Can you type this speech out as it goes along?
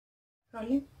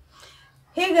Rolling.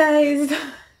 Hey guys.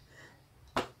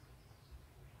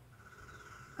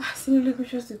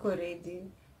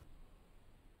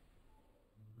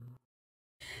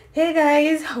 Hey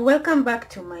guys, welcome back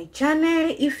to my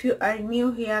channel. If you are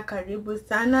new here, karibu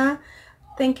sana.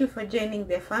 Thank you for joining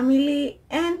the family.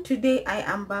 And today I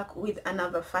am back with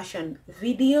another fashion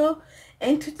video,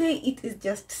 and today it is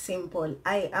just simple.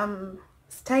 I am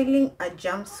styling a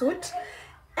jumpsuit,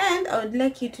 and I would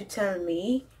like you to tell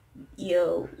me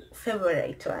your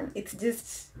favorite one. It's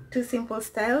just two simple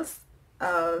styles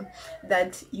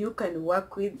that you can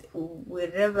work with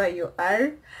wherever you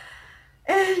are.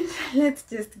 And let's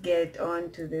just get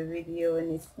on to the video.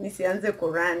 Nisianze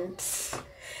kurant.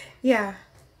 Yeah.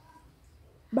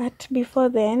 But before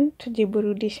then,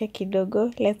 tujiburudishe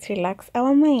kidogo. Let's relax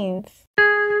our minds.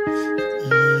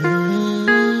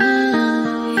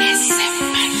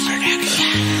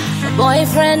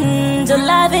 Boyfriend, your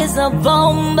love is a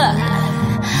bomb.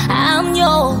 I'm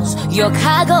yours, your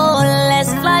cargo.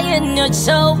 Let's fly in your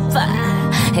chopper.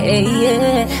 Hey,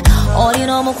 yeah. All you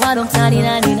know, mukwano mtani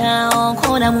now.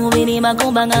 Kona mubini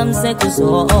magumba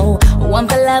ngamsekuso.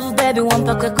 Wampa love, baby,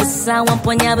 wampa kwekusa.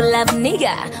 Wampa nyabu love,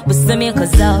 nigga. Busemi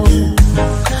kuzo.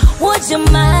 Would you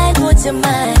mind,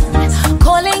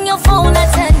 calling your phone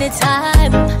at any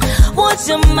time? Would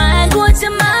you mind,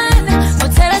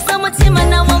 Mutera samutima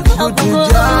na wampa kugo.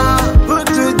 Good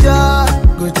to ja.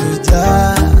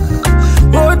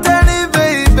 Muteri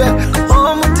baby,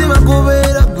 oh mutima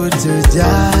kubera good to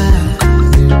ja.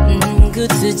 Good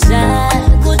to ja.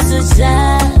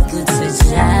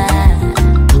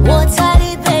 What are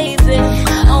you, baby?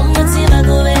 Oh, mutima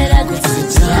kubera good to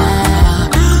ja.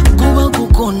 Kuba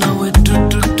kukona we do.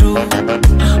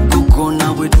 Kukona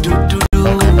we do.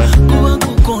 Kuba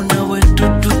kukona we do.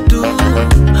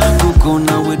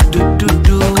 Kukona we do.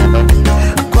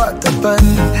 Kwata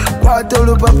pani, kwata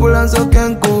olupapula nsoke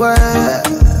nkuwe.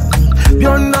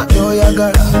 Byonna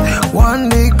byoyagala,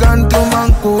 wandika ntuma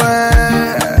nkuwe.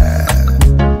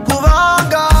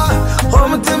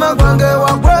 Omutima gwange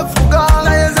wagwefuga,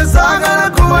 naye nze saagala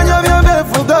kumanya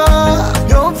by'omefuga.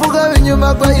 By'onfuga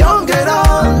binyuma gwe yongera,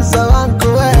 nsaba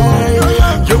nkuwe.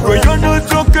 Yegwe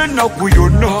yonootoke ennaku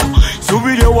yonna,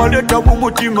 subira ewaleeta mu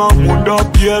mutima munda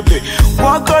byebe.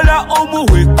 Wagala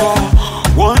omuweka,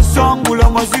 wansangula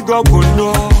maziga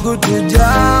gonna. Gutuja.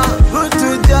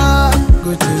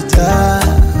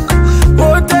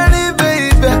 Oteri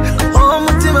baby,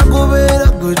 omutima gubeera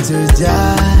gutuja.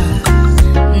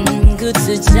 Good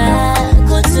to ja.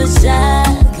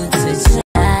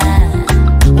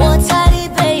 What are you,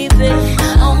 baby?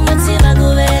 Oh, mutima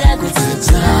kubera good to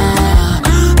ja.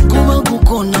 Kuba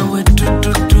kukona we do.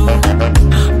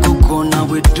 Kukona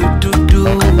we do.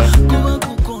 Kuba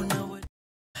kukona we.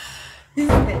 This is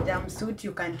the jumpsuit.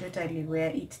 You can totally wear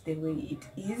it the way it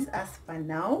is as per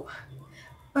now.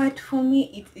 But for me,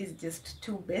 it is just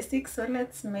too basic. So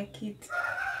let's make it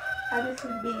a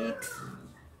little bit,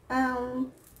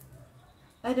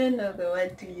 I don't know the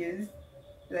word to use,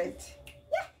 but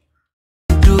yeah.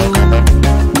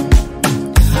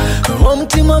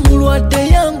 Omutima mulwadde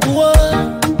yanguwa,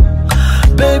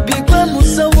 baby gwe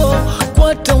musawo,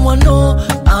 kwata wano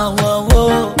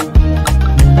awawo.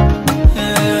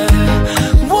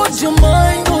 Would you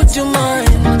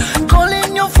mind,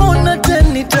 calling your phone at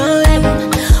any time?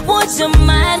 Would you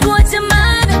mind,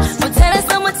 mutera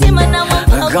samutima na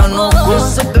wampa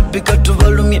kugo. Baby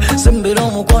katubalumye, sembera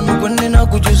omukwano gwe na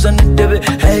kujuza nedebe.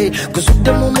 Hey,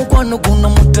 kusudde mu mukwano guno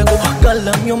mutego.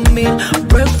 Gala your meal,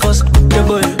 breakfast,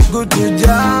 table. Good to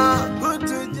ja.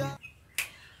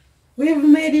 We've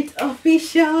made it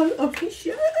official.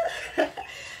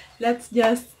 Let's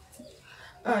just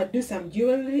do some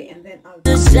jewelry and then I'll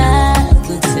do. Good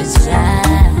to ja.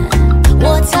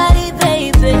 What are you,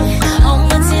 baby? Oh,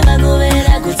 mutima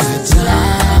kubera good to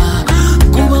ja.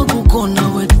 Kuba kukona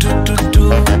we do.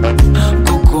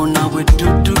 Kukona we do.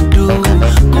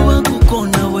 Kuba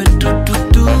kukona we do.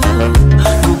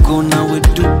 Kukona we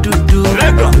do.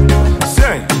 Lega,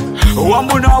 say,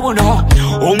 wambona,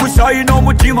 omusayi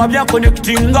n'omutima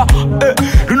byakonectinga.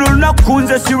 Luno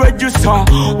lunakunze si register.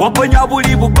 Waponya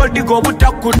buli bugodi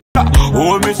gobutakuna.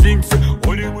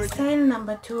 Style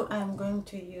number 2, I'm going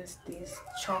to use this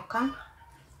choker,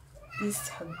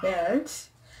 this belt,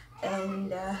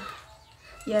 and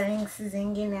earrings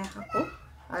zingine hapo.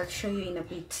 I'll show you in a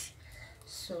bit.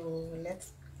 So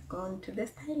let's go on to the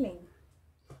styling.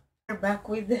 We're back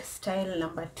with the style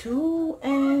number 2,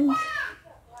 and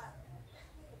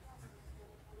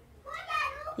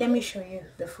let me show you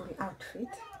the full outfit.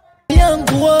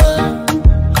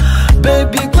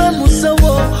 Baby gwe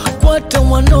musawo, kwata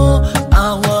wano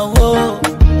awawo.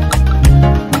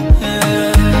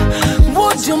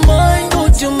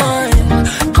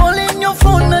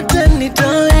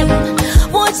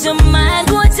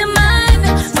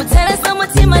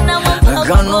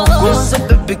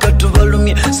 pika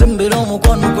tuvalumye sembera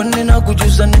omukwano gwenina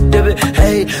kujuza n'eddebe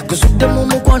hey kusudde mu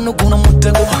mukwano guno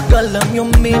mutego galamye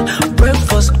omeal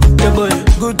breakfast table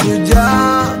good to ja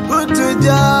good to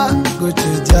ja good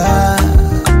to ja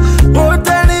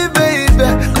Otani baby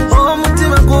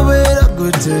omutima kubeera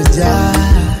good to ja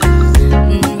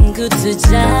good to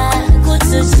ja good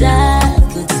to ja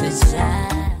good to ja.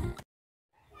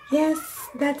 Yes,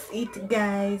 that's it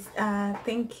guys.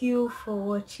 Thank you for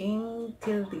watching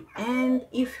till the end.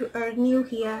 If you are new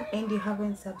here and you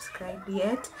haven't subscribed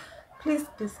yet, please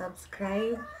do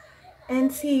subscribe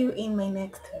and see you in my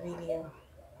next video.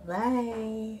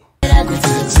 Bye.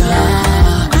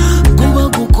 Kuba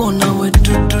kukona we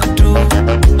tu tu tu,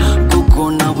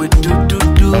 kukona we tu tu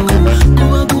tu,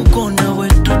 kuba kukona